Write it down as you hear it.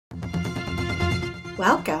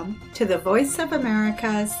Welcome to the Voice of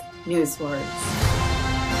America's Newswords.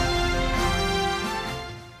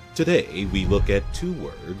 Today, we look at two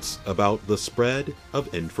words about the spread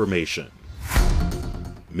of information: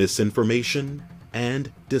 misinformation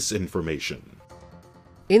and disinformation.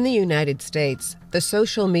 In the United States, the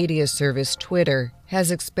social media service Twitter has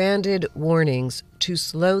expanded warnings to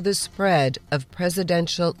slow the spread of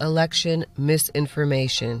presidential election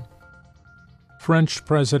misinformation. French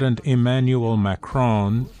President Emmanuel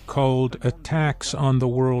Macron called attacks on the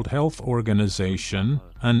World Health Organization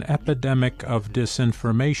an epidemic of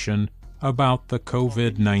disinformation about the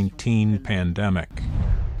COVID-19 pandemic.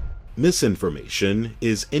 Misinformation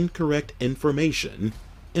is incorrect information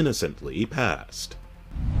innocently passed.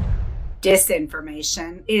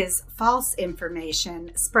 Disinformation is false information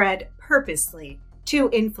spread purposely to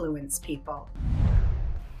influence people.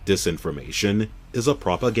 Disinformation is a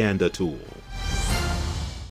propaganda tool.